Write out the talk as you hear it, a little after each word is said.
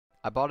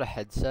I bought a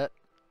headset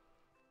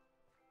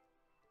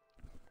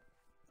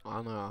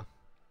on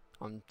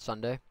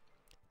Sunday,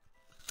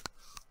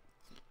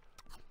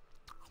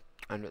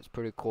 and it's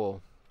pretty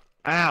cool.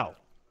 Ow!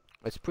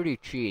 It's pretty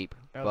cheap,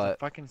 That was a but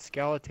fucking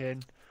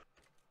skeleton.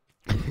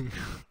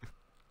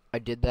 I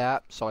did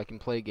that so I can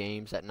play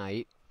games at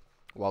night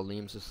while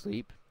Liam's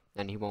asleep,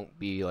 and he won't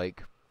be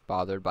like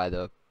bothered by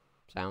the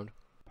sound.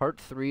 Part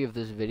 3 of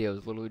this video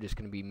is literally just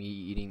gonna be me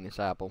eating this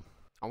apple.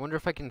 I wonder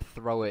if I can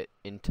throw it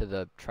into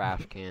the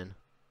trash can.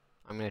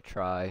 I'm gonna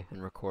try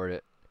and record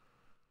it,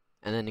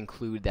 and then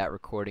include that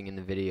recording in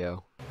the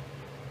video.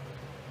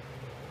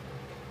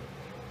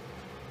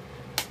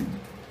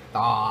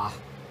 Ah!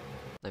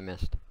 I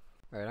missed.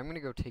 Alright, I'm gonna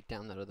go take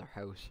down that other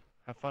house.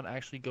 Have fun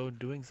actually go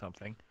doing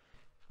something.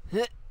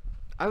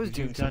 I was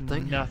doing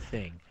something. Done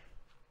nothing.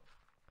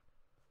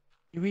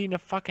 You're eating a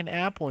fucking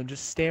apple and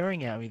just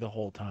staring at me the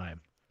whole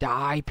time.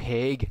 Die,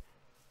 pig!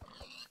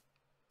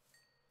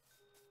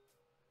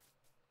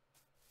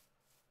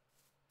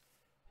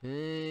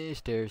 Hey,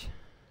 stairs.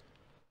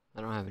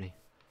 I don't have any.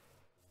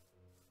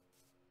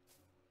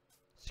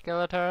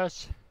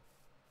 Skeletos!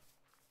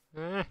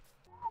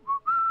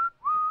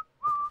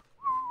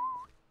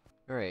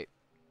 Alright.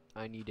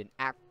 I need an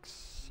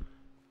axe.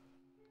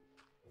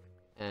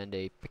 And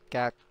a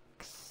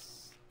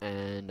pickaxe.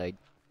 And I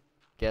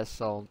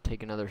guess I'll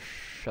take another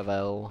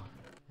shovel.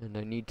 And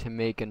I need to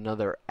make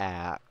another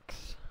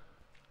axe.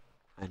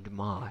 And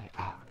my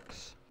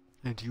axe.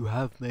 And you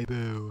have my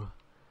bow.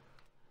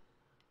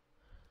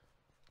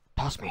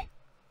 Toss me.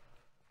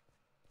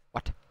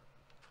 What?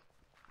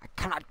 I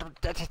cannot do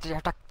this. You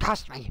have to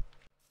toss me.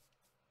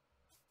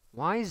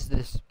 Why does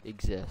this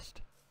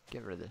exist?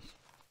 Get rid of this.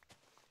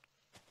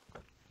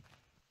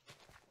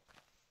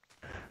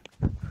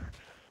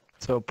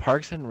 So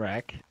Parks and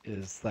Rec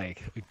is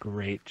like a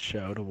great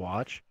show to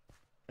watch.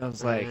 I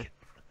was like,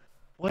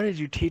 what did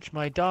you teach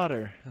my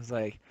daughter? I was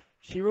like,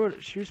 she was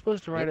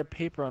supposed to write a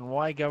paper on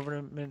why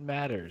government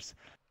matters.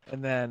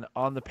 And then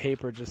on the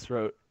paper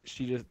the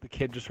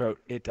kid just wrote,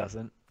 it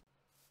doesn't.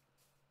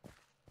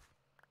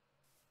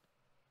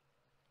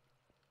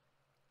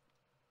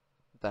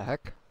 What the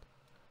heck?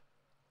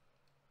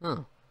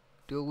 Oh,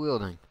 dual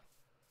wielding.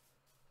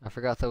 I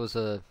forgot that was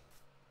a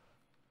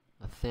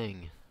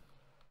thing.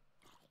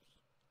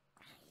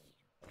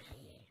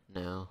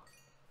 No.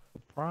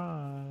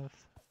 Surprise.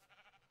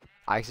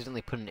 I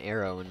accidentally put an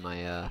arrow in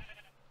my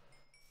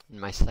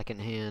second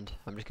hand.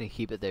 I'm just gonna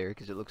keep it there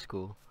because it looks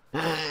cool.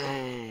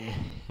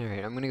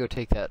 Alright, I'm gonna go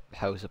take that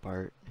house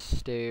apart.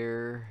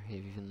 Stair,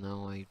 even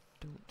though I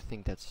don't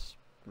think that's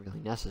really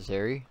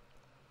necessary.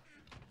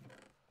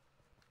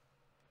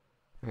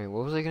 Alright,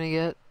 what was I gonna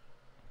get?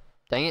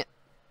 Dang it!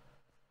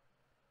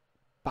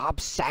 Bob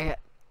Saget!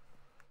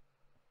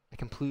 I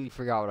completely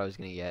forgot what I was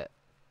gonna get.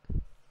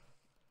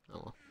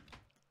 Oh well.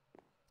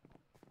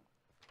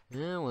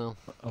 Yeah, well.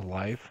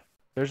 Alive?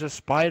 There's a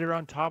spider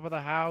on top of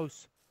the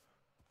house.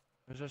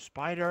 There's a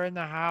spider in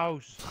the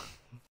house.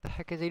 What the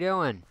heck is he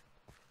doing?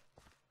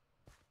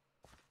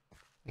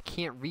 I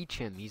can't reach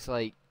him. He's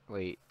like,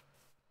 wait.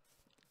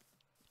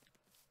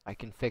 I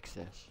can fix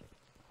this.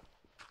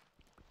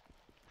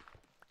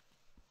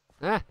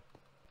 Ah!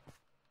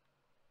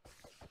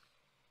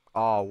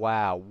 Oh,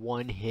 wow.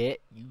 One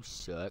hit? You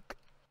suck.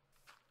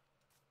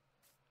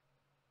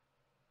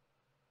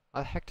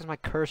 Why the heck does my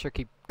cursor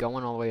keep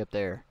going all the way up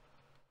there?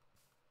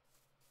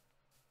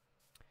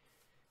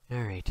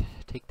 Alright.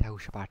 Take the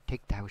house apart.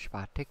 Take the house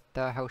apart. Take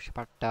the house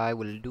apart. I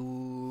will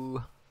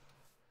do.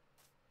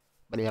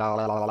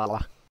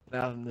 Blah.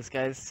 Now this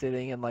guy's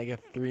sitting in like a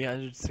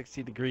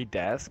 360-degree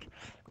desk,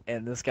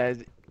 and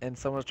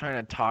someone's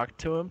trying to talk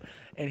to him,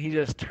 and he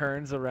just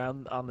turns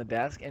around on the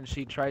desk, and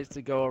she tries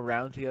to go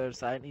around to the other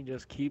side, and he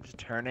just keeps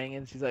turning,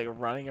 and she's like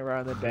running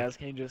around the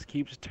desk, and he just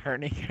keeps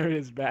turning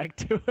his back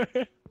to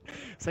her.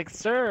 It's like,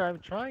 sir, I'm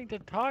trying to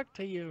talk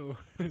to you.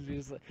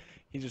 He's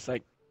just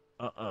like,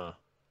 Did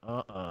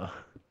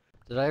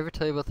I ever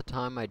tell you about the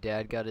time my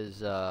dad got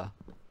his, well,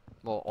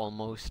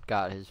 almost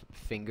got his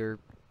finger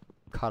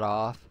cut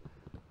off?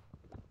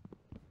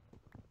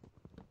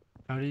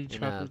 How did he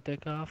chop his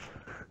dick off?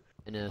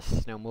 In a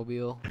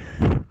snowmobile?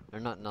 Or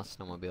not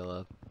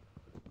snowmobile,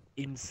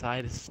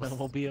 Inside a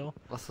snowmobile?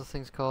 what's those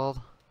things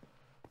called?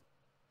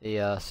 The,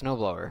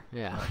 snowblower,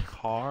 yeah. A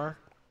car?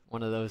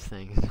 One of those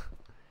things.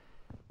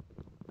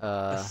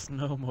 A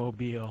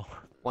snowmobile.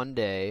 One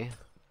day,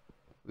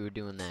 we were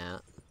doing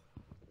that,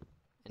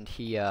 and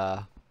he,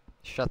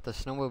 shut the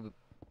snowmobile,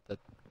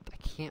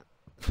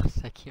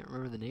 I can't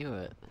remember the name of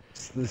it.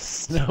 It's the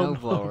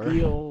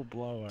snowmobile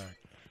blower.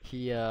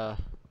 He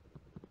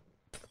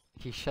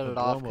shut it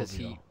off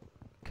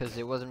because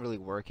it wasn't really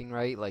working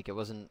right, like it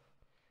wasn't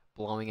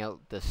blowing out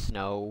the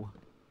snow,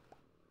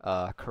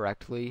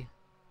 correctly,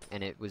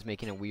 and it was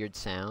making a weird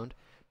sound,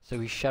 so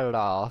he shut it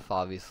off,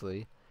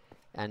 obviously,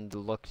 and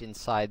looked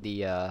inside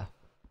the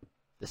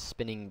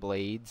spinning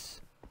blades,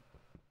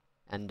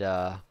 and,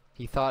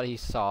 he thought he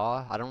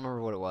saw, I don't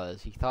remember what it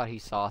was, he thought he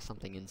saw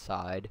something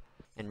inside,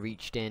 and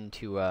reached in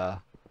to, I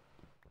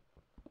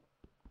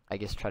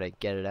guess try to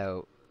get it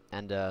out,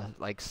 and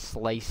like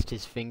sliced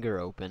his finger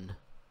open,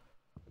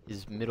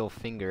 his middle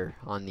finger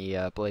on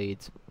the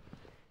blades.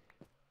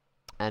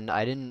 And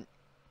I didn't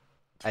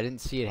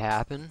see it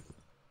happen,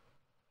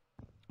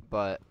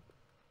 but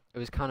it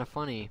was kind of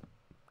funny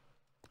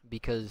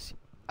because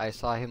I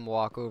saw him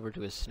walk over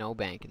to a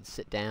snowbank and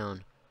sit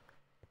down,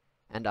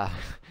 and I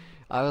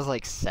was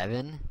like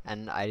 7,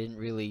 and I didn't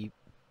really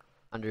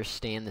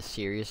understand the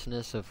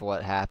seriousness of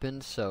what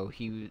happened, so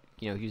he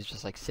was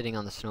just like sitting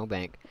on the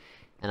snowbank,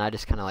 and I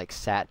just kind of like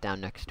sat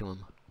down next to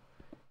him,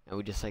 and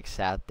we just like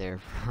sat there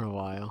for a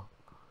while.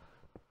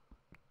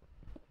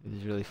 It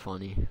was really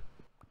funny.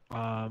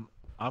 I'm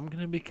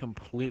gonna be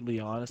completely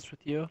honest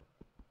with you.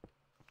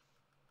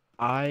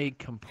 I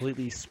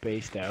completely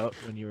spaced out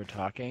when you were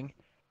talking,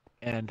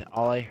 and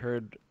all I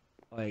heard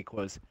like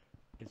was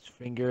his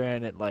finger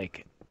and it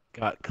like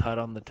got cut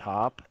on the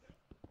top,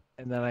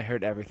 and then I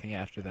heard everything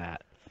after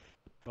that.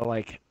 But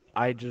like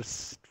I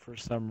just for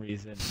some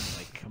reason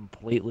like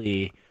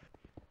completely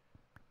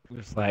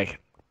was like,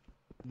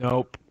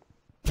 nope.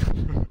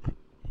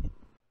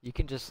 You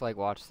can just like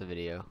watch the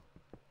video.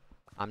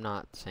 I'm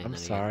not saying I'm that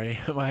sorry.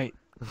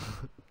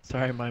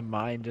 My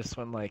mind just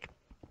went like,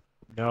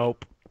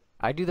 nope.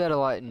 I do that a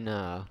lot in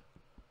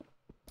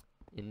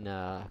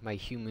my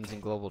humans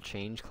and global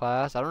change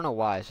class. I don't know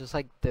why. It's just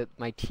like that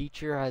my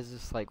teacher has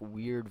this like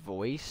weird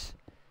voice,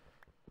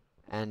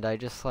 and I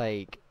just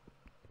like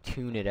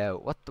tune it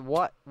out. What?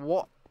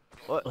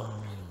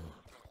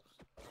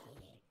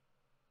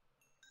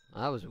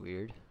 That was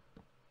weird.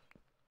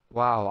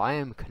 Wow, I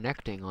am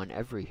connecting on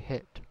every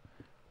hit.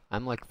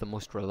 I'm like the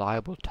most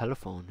reliable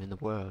telephone in the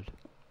world.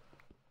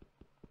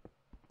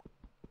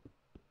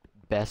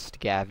 Best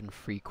Gavin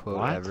free quote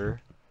What?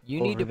 ever. You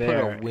Over need to put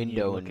there, a and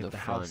window you look in at the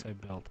house front.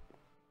 I built.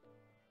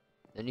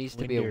 There needs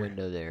to be a Window.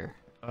 window there.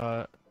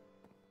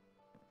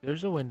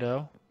 There's a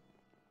window.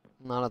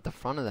 Not at the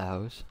front of the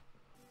house.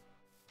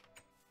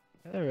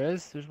 Yeah, there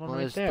is. There's one Well,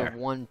 right there's there. the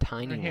one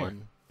tiny Right here.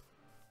 one.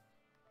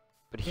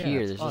 But Yeah,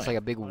 here, it's there's just fine.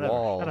 like a big Whatever,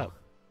 wall. shut up.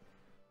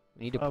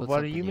 We need to put Why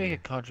something don't you make here. a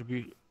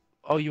contribution?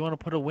 Oh, you want to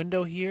put a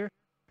window here?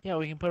 Yeah,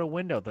 we can put a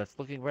window that's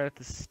looking right at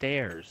the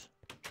stairs.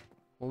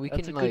 Well, we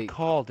That's can a good like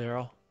call,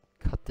 Daryl.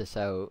 cut this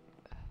out.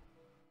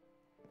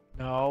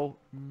 No,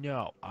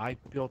 I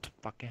built a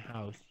fucking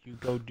house. You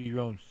go do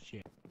your own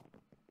shit.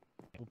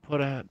 We'll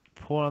put it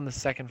on the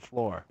second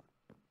floor.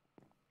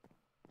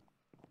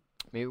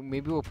 Maybe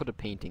we'll put a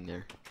painting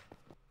there.